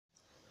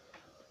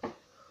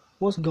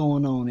What's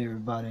going on,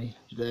 everybody?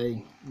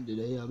 Today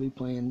I'll be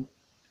playing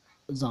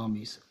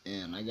zombies,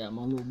 and I got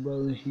my little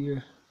brother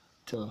here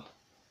to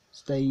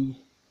stay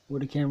where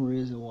the camera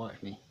is and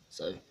watch me.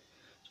 So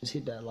just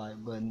hit that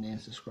like button and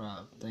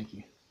subscribe. Thank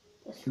you.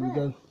 Here we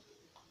go.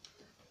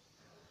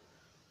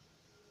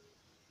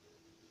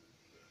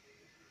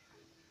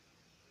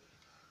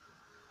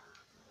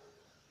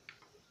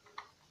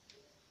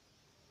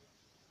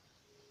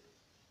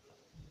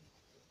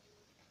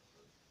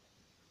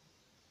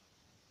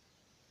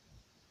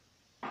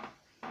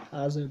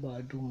 How's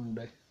everybody doing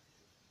today?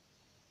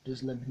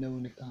 Just let me know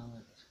in the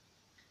comments.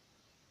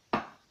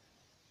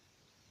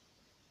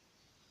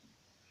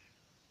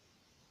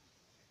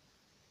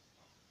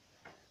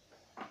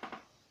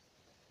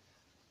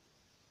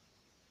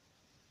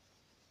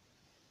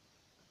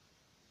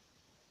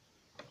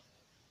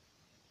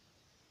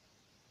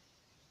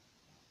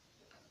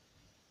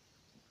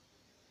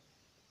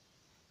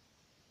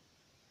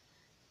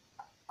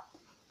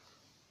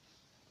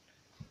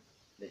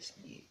 Let's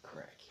get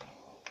cracking.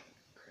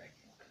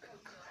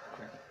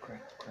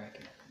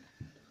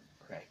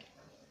 Cracking.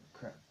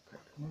 Crack.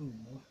 Move,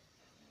 boy.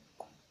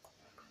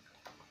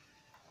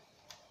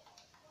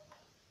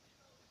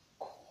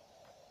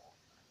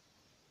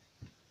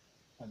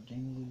 A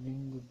jingle,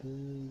 jingle bell,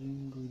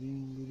 jingle,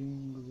 jingle,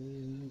 jingle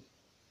bell.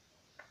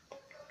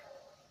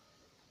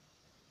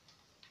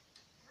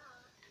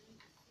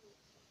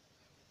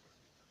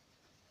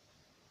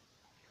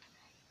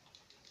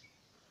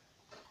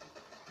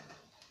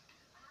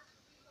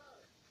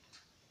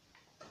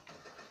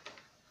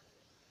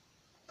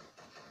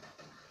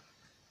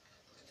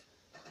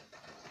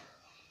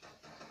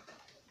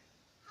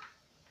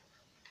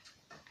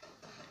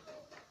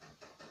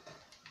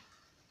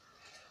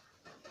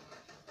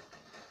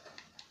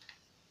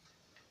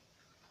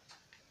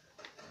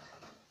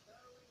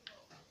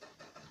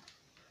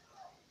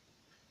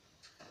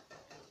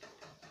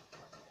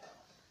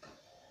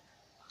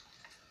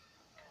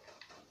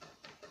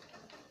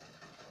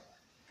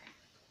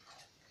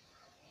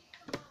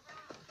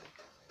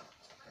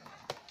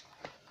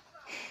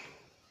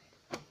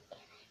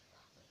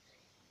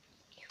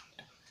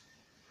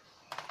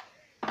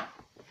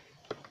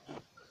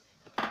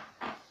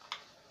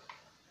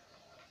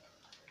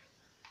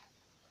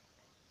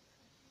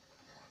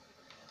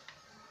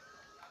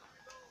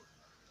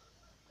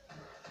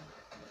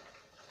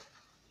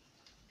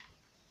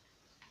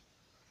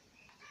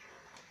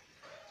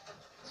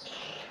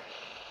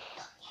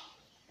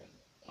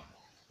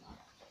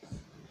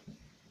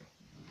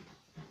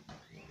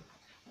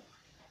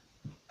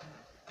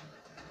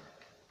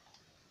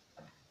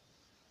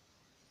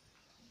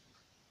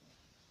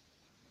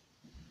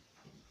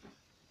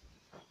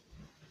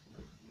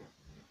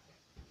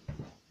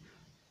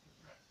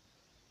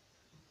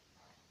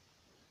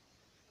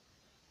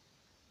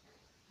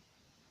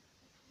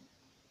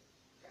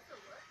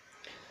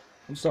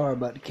 I'm sorry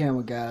about the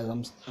camera, guys.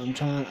 I'm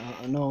trying.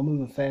 I know I'm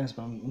moving fast,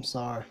 but I'm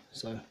sorry.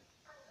 So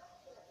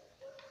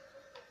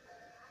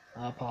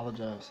I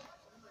apologize.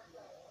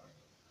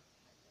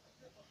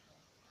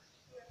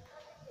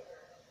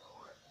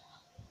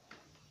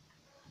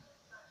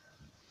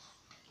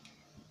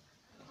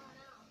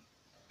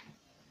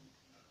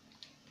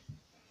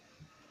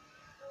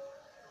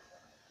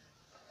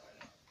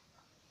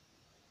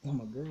 I'm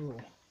a girl.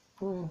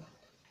 Oh.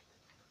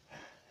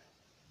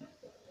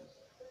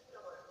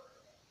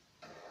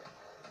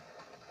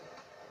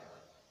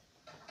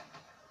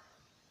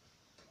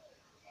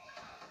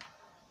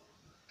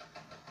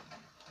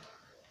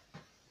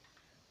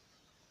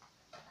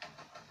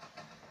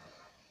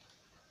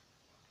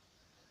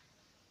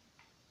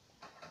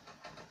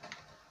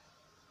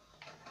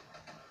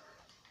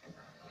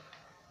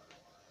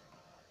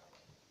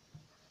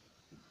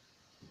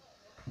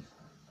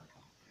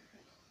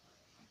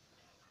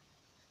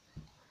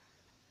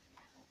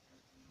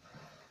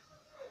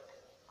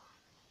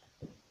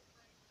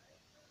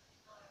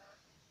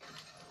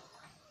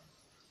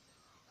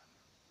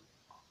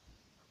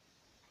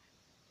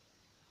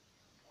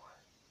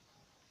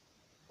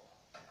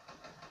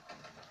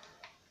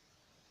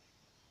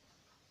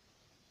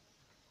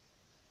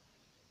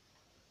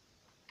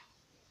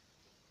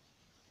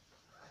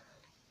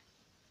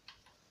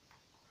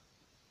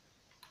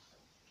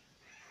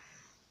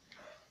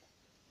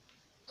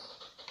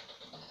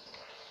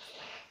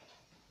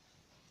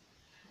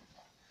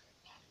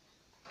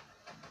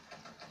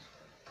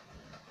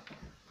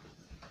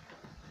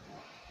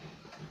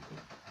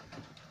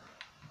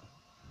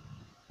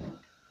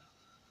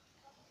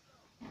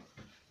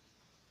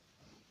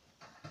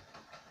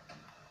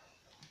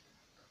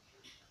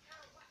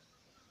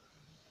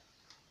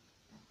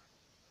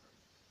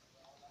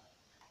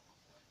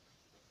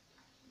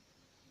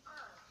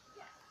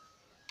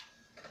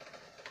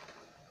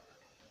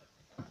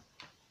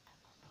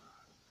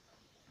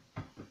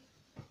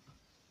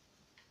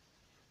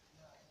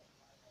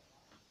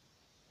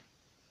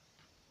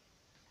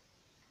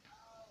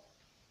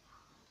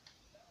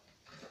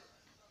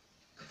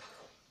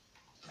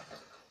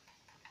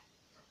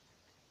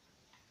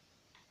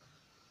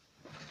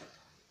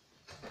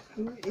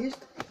 Who is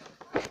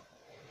that?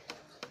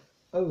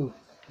 Oh,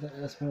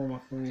 that's one of my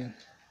friends.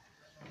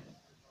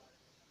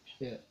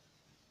 Shit.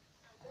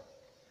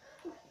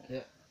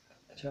 Yeah.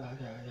 Cha.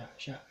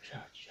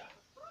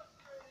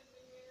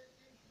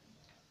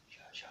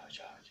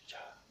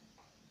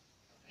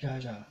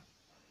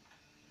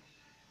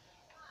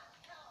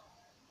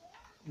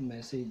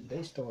 Man, see,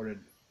 they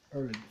started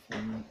early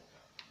before me.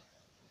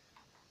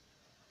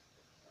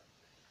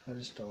 I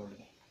just started.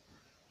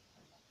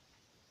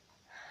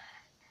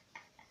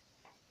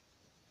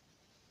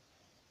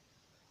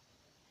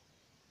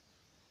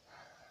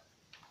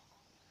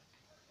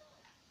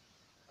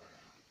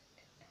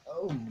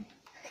 Oh.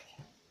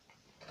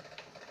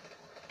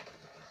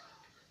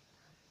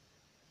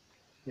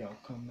 Y'all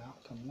come out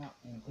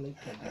and play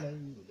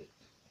with it.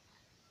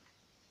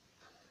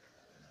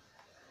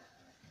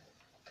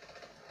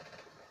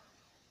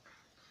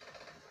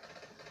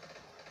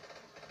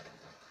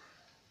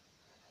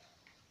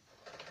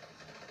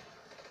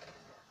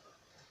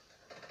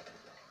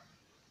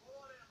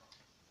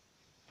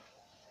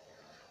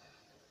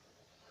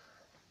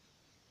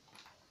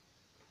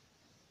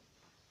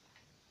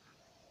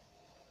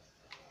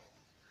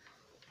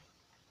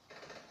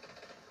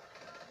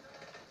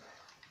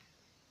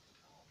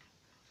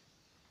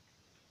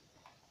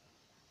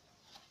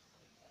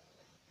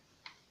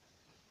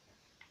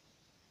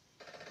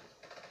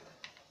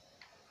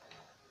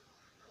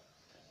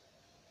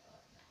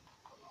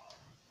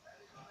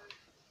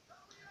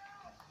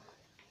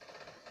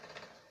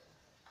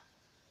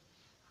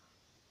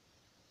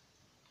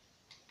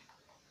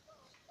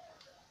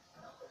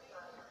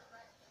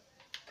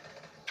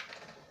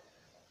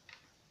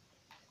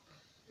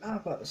 I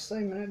was about to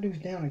say, man, that dude's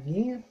down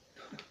again.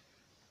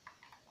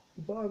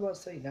 Boy, I was about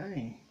to say,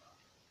 dang.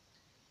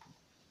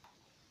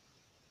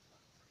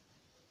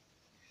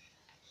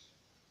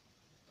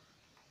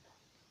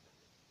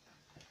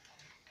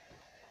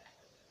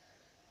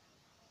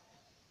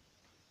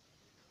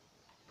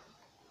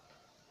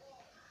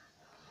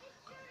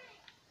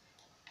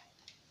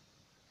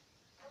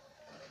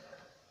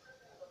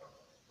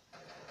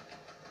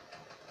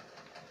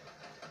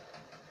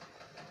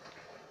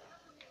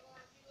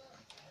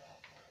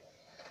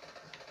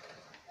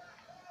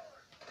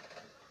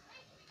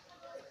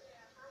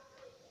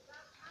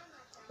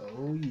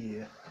 Oh,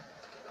 yeah.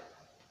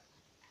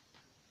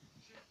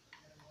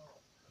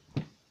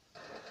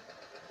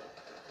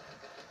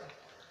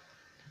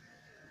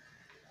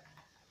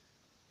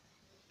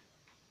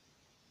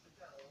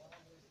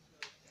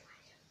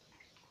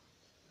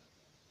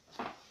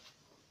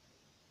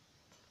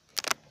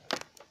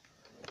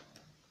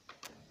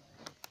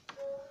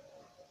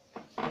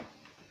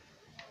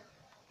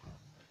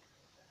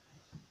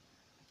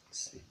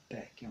 Sit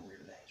back and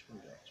relax.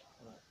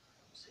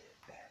 Sit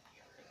back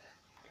and relax.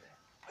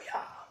 Oh,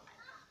 yeah.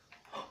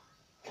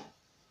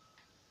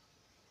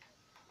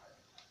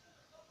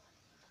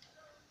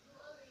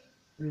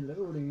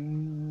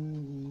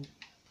 Reloading.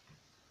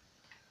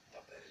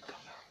 Y'all better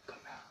come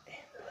out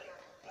and play.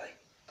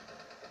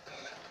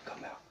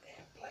 Come out and play. Come out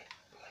and play.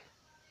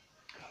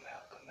 Come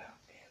out and play.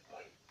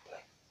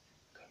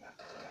 Come out.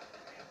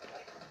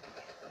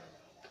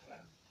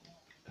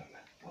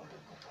 What?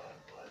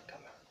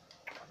 Come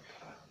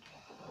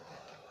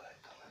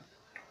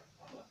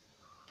out.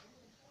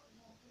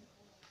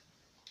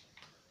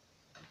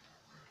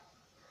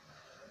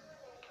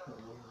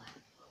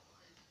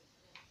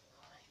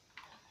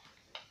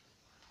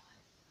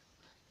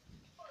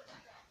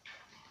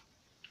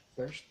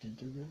 First did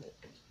the relay.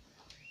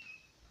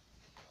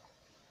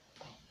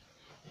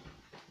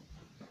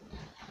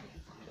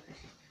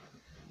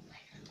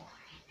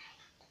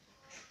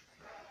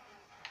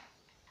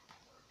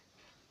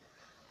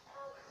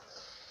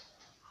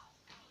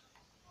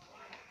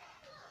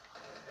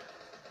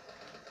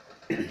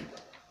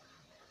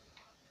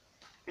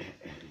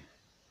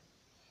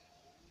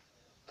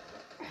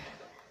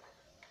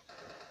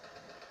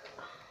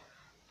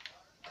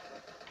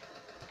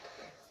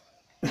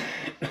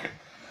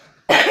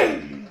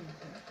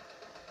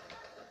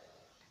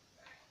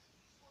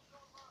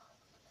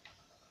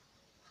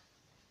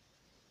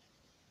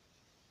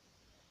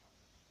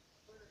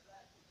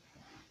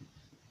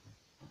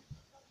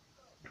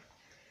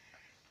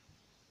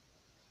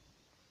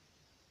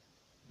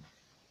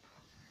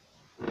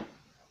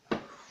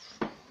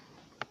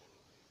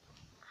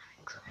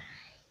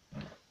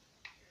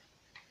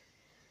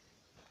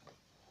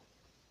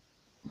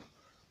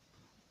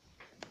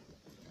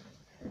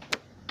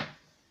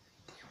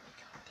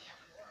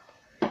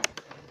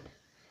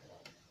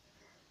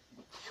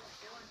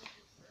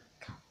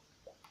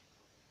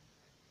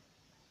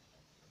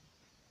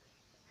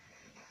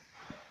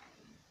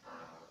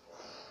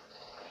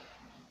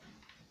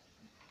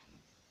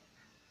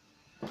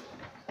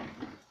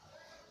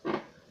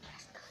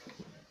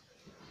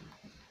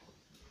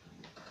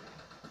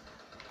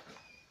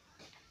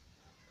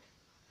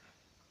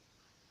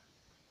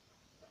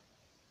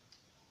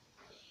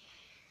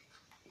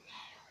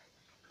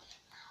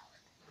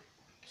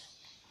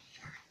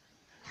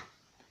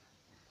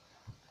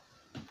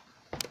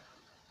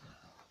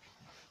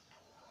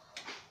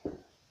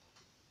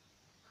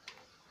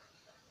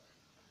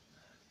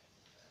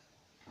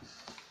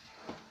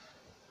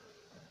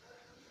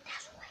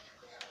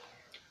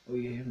 Oh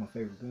yeah, here's my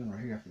favorite gun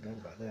right here. I forgot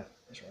about that.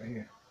 It's right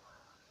here.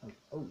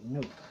 Oh no.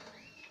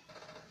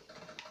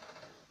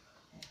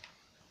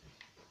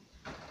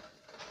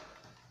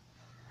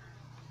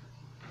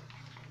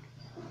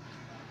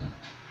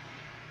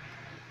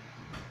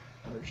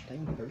 First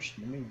thing first,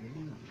 let me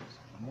release.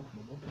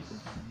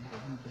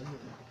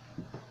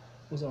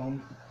 What's up, homie?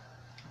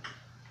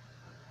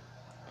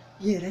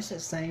 Yeah, that's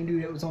that same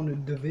dude that was on the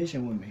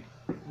Division with me.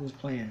 Who was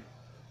playing.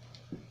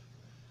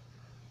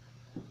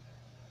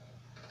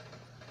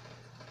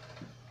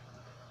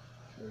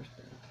 First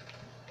thing.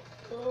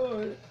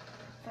 Oh.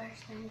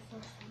 First things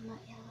first, I'm not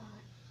yellow.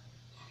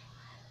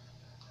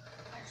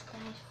 First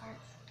things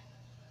first.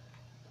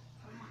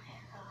 For my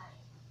haircut.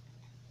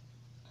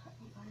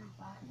 I'm gonna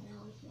buy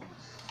new here.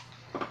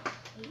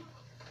 8.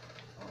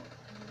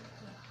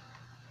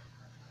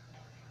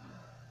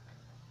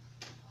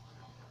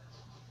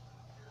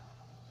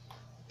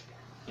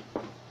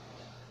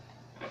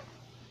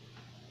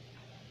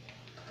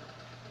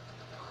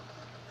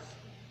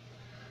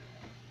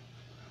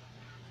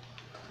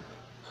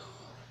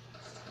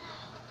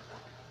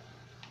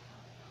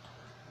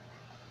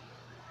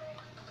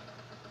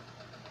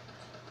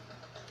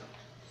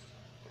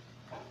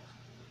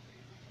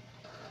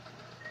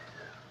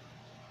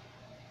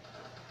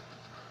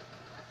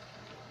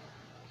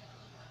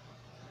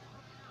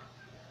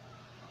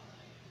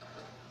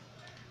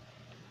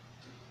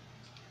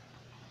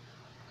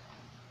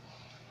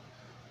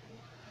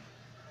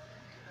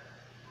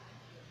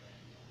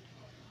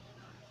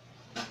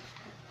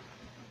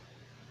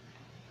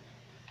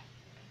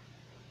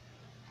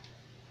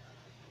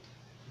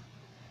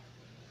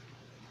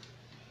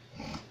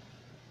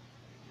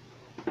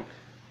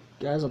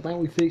 Guys, I think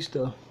we fixed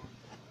the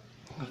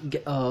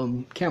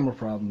camera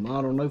problem.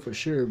 I don't know for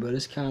sure, but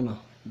it's kind of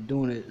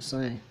doing it the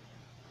same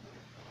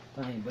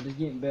thing. But it's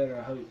getting better,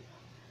 I hope.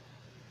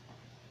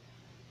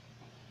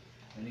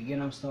 And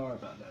again, I'm sorry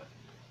about that.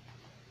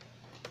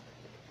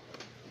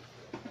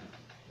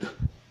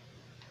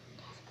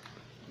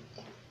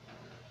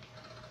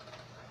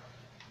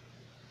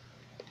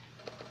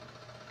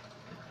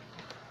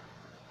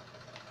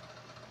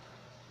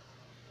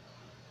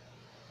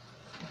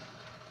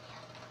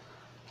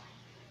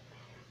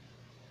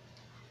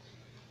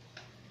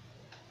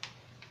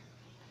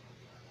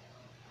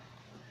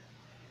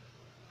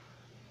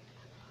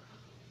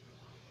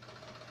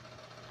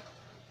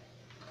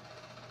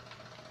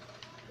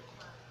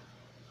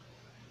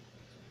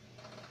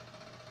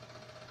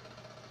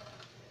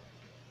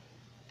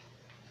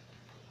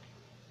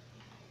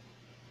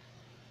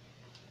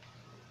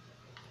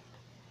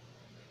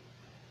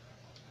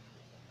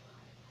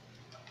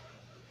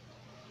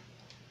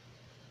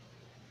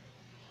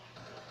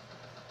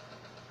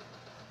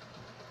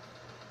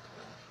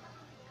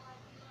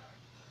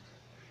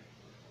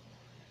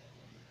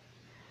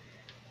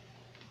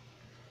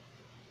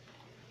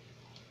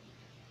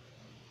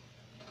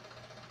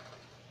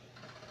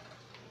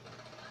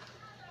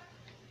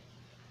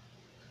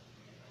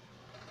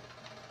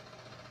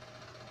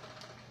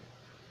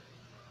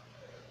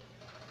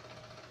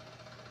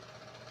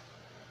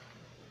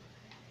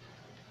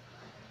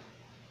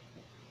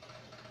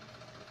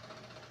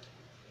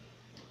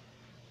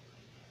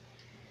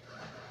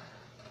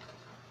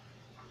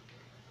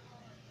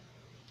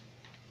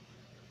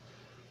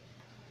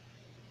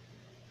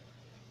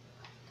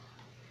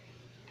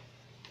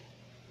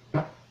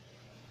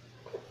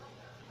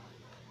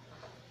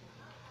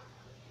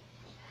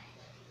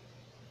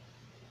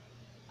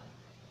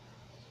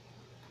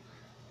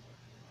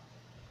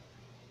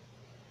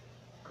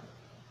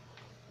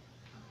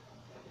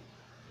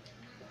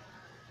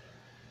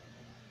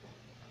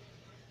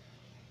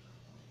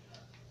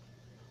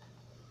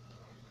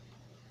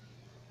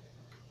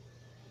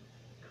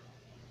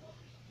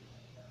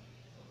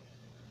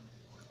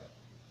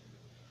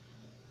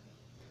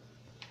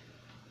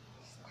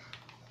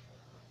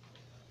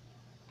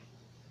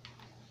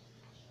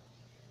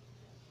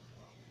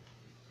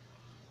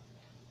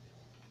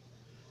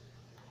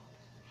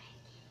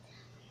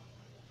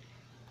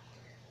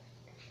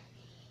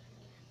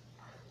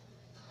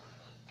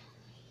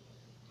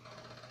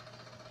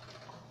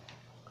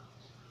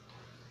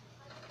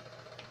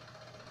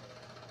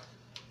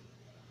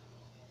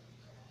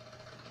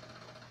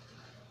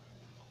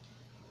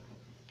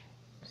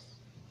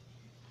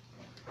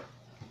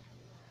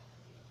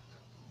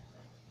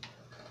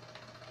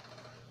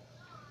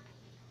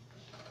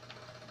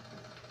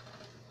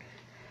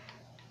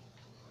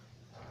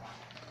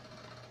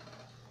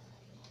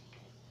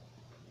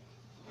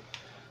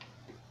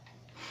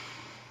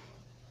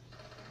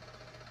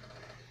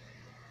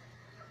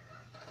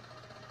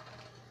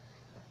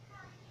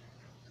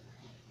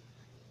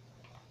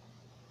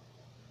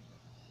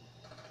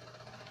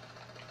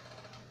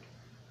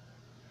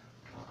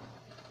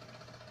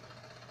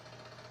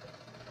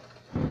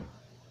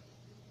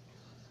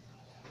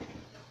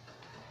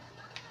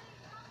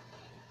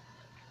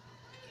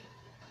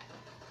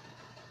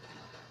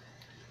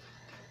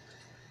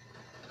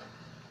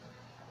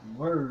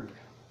 Word.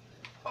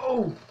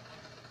 Oh!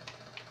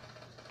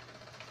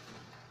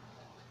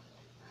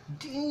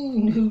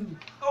 Dang, dude.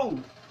 Oh.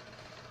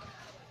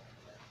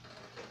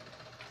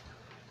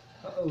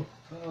 Uh-oh.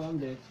 Uh-oh, I'm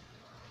dead.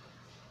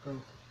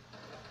 Oh.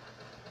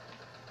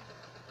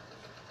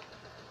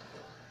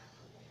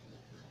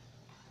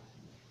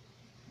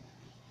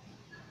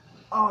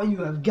 Oh, you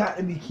have got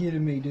to be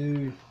kidding me,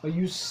 dude. Are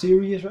you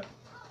serious?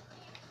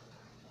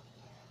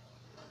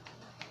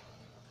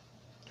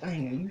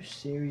 Dang, are you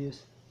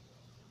serious?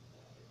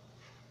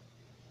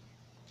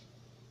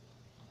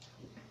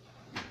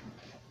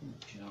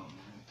 Good job, man.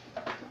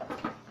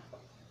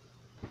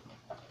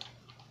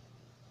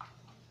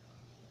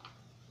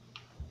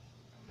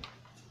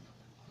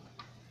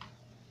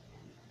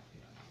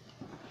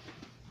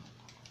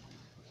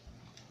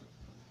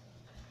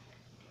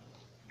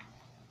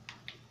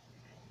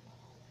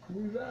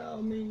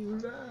 Revive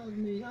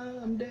me,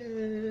 I'm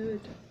dead.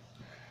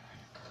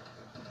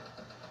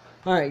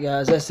 Alright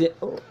guys, that's it.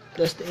 Oh,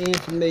 that's the end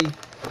for me.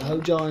 I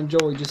hope y'all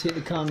enjoyed. Just hit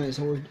the comments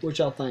on what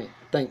y'all think.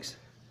 Thanks.